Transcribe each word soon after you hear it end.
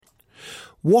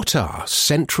What are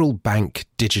central bank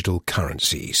digital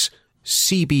currencies,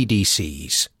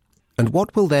 CBDCs, and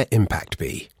what will their impact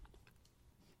be?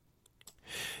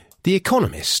 The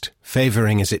Economist,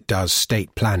 favouring as it does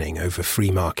state planning over free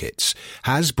markets,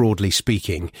 has, broadly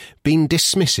speaking, been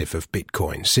dismissive of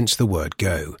Bitcoin since the word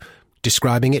go,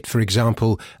 describing it, for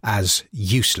example, as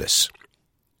useless.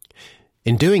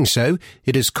 In doing so,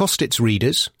 it has cost its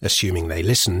readers, assuming they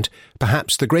listened,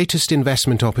 perhaps the greatest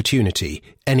investment opportunity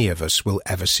any of us will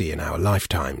ever see in our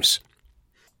lifetimes.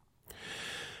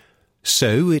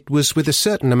 So it was with a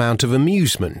certain amount of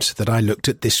amusement that I looked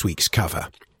at this week's cover.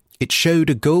 It showed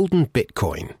a golden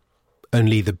Bitcoin.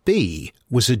 Only the B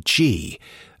was a G,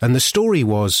 and the story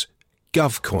was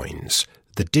GovCoins,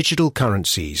 the digital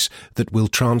currencies that will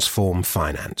transform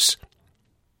finance.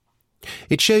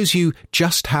 It shows you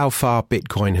just how far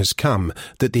Bitcoin has come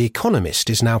that The Economist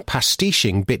is now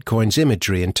pastiching Bitcoin's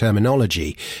imagery and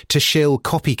terminology to shill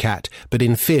copycat but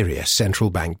inferior central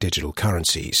bank digital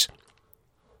currencies.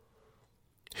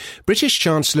 British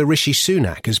Chancellor Rishi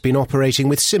Sunak has been operating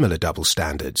with similar double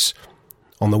standards.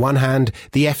 On the one hand,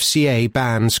 the FCA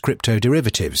bans crypto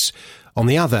derivatives. On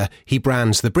the other, he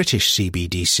brands the British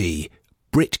CBDC,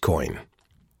 Britcoin.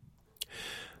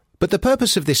 But the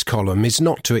purpose of this column is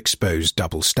not to expose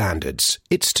double standards,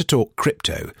 it's to talk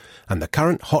crypto, and the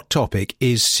current hot topic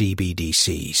is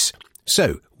CBDCs.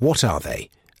 So, what are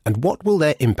they, and what will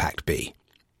their impact be?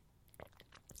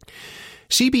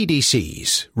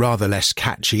 CBDCs, rather less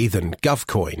catchy than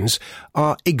GovCoins,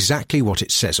 are exactly what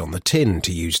it says on the tin,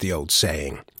 to use the old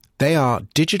saying. They are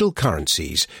digital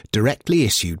currencies directly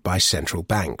issued by central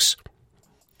banks.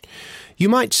 You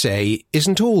might say,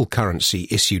 isn't all currency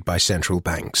issued by central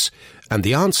banks? And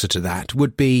the answer to that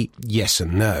would be yes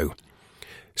and no.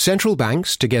 Central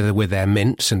banks, together with their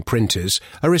mints and printers,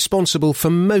 are responsible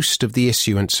for most of the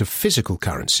issuance of physical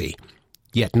currency.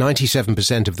 Yet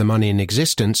 97% of the money in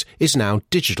existence is now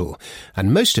digital,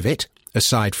 and most of it,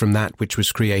 aside from that which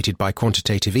was created by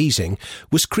quantitative easing,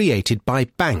 was created by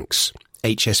banks,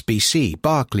 HSBC,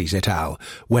 Barclays et al.,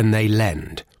 when they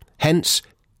lend. Hence,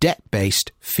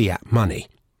 debt-based fiat money.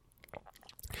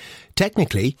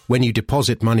 Technically, when you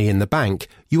deposit money in the bank,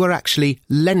 you are actually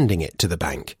lending it to the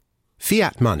bank.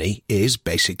 Fiat money is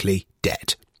basically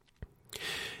debt.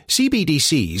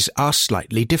 CBDCs are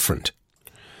slightly different,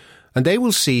 and they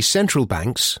will see central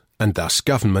banks, and thus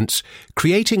governments,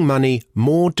 creating money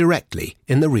more directly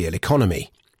in the real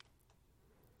economy.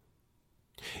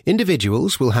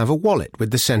 Individuals will have a wallet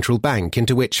with the central bank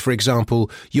into which, for example,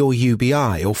 your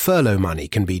UBI or furlough money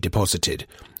can be deposited,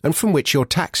 and from which your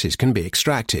taxes can be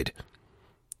extracted.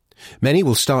 Many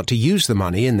will start to use the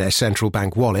money in their central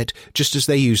bank wallet just as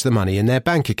they use the money in their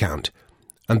bank account,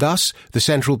 and thus the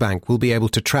central bank will be able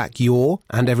to track your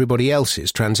and everybody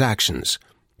else's transactions.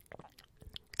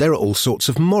 There are all sorts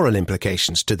of moral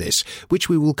implications to this, which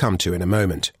we will come to in a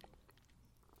moment.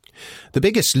 The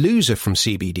biggest loser from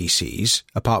CBDCs,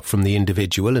 apart from the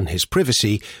individual and his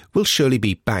privacy, will surely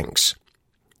be banks.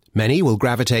 Many will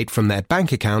gravitate from their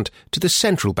bank account to the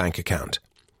central bank account.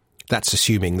 That's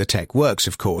assuming the tech works,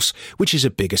 of course, which is a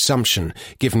big assumption,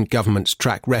 given government's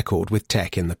track record with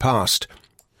tech in the past.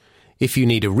 If you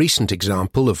need a recent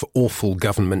example of awful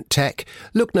government tech,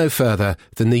 look no further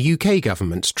than the UK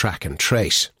government's track and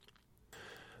trace.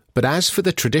 But as for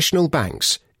the traditional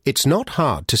banks, it's not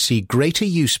hard to see greater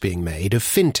use being made of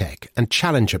fintech and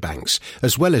challenger banks,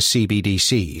 as well as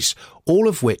CBDCs, all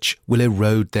of which will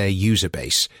erode their user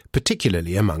base,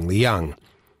 particularly among the young.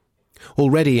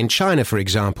 Already in China, for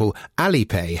example,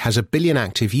 Alipay has 1 billion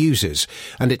active users,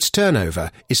 and its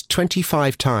turnover is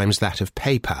 25 times that of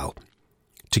PayPal.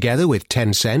 Together with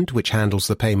Tencent, which handles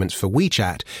the payments for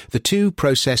WeChat, the two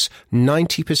process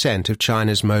 90% of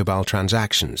China's mobile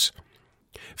transactions.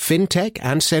 Fintech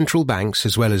and central banks,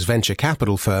 as well as venture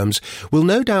capital firms, will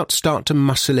no doubt start to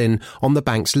muscle in on the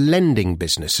bank's lending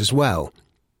business as well.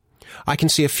 I can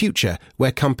see a future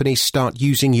where companies start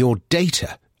using your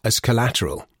data as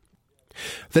collateral.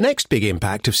 The next big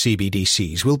impact of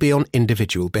CBDCs will be on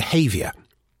individual behaviour.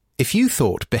 If you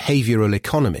thought behavioural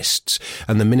economists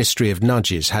and the Ministry of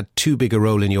Nudges had too big a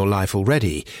role in your life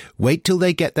already, wait till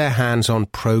they get their hands on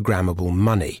programmable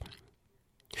money.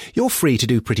 You're free to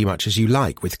do pretty much as you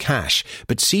like with cash,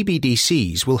 but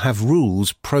CBDCs will have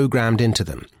rules programmed into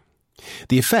them.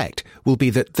 The effect will be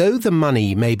that though the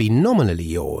money may be nominally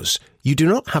yours, you do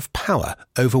not have power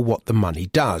over what the money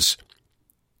does.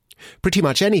 Pretty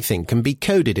much anything can be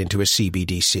coded into a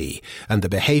CBDC, and the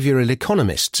behavioural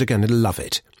economists are going to love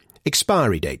it.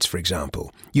 Expiry dates, for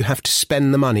example. You have to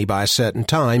spend the money by a certain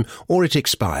time, or it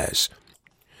expires.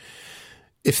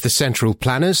 If the central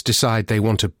planners decide they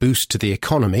want a boost to the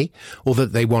economy, or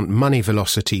that they want money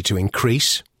velocity to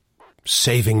increase,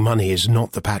 saving money is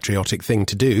not the patriotic thing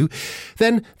to do,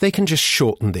 then they can just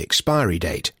shorten the expiry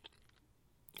date.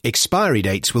 Expiry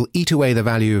dates will eat away the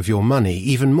value of your money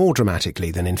even more dramatically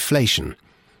than inflation.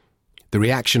 The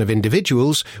reaction of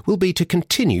individuals will be to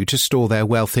continue to store their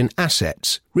wealth in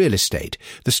assets, real estate,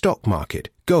 the stock market,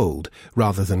 gold,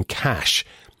 rather than cash,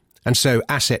 and so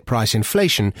asset price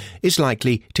inflation is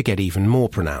likely to get even more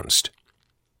pronounced.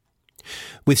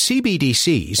 With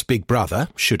CBDCs, Big Brother,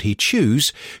 should he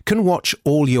choose, can watch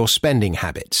all your spending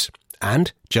habits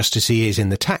and, just as he is in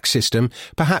the tax system,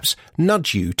 perhaps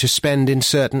nudge you to spend in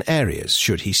certain areas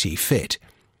should he see fit.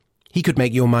 He could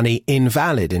make your money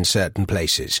invalid in certain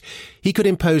places. He could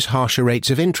impose harsher rates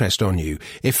of interest on you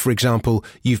if, for example,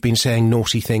 you've been saying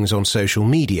naughty things on social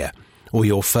media, or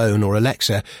your phone or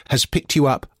Alexa has picked you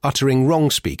up uttering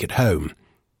wrong-speak at home.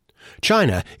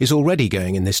 China is already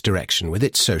going in this direction with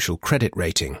its social credit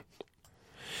rating.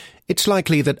 It's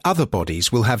likely that other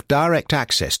bodies will have direct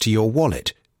access to your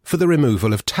wallet, for the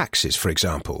removal of taxes, for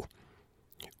example.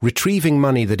 Retrieving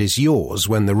money that is yours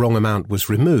when the wrong amount was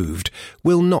removed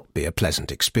will not be a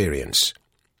pleasant experience.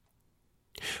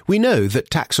 We know that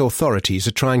tax authorities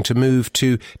are trying to move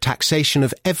to taxation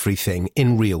of everything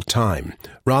in real time,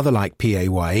 rather like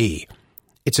PAYE.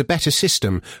 It's a better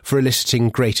system for eliciting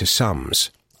greater sums.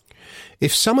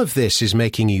 If some of this is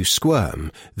making you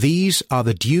squirm, these are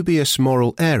the dubious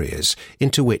moral areas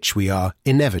into which we are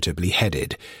inevitably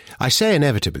headed. I say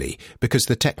inevitably because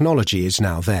the technology is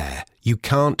now there. You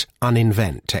can't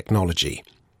uninvent technology.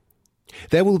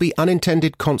 There will be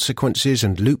unintended consequences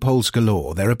and loopholes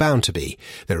galore. There are bound to be.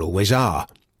 There always are.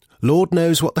 Lord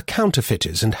knows what the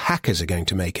counterfeiters and hackers are going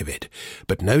to make of it,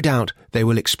 but no doubt they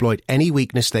will exploit any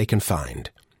weakness they can find.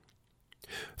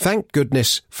 Thank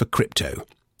goodness for crypto.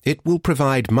 It will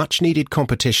provide much-needed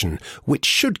competition which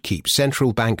should keep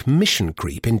central bank mission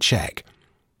creep in check.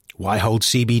 Why hold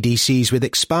CBDCs with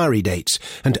expiry dates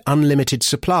and unlimited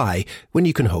supply when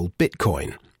you can hold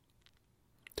Bitcoin?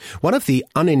 One of the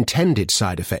unintended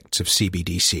side effects of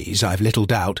CBDCs, I've little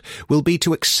doubt, will be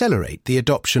to accelerate the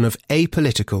adoption of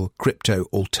apolitical crypto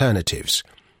alternatives.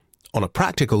 On a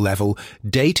practical level,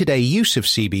 day-to-day use of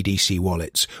CBDC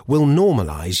wallets will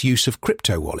normalise use of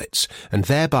crypto wallets and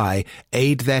thereby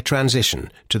aid their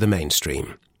transition to the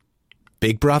mainstream.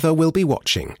 Big Brother will be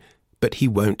watching, but he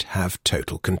won't have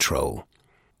total control.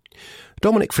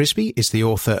 Dominic Frisby is the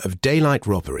author of Daylight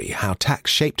Robbery, How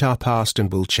Tax Shaped Our Past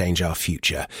and Will Change Our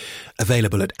Future,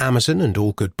 available at Amazon and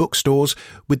all good bookstores,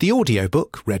 with the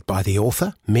audiobook read by the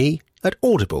author, me, at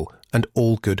Audible and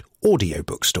all good audio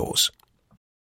bookstores.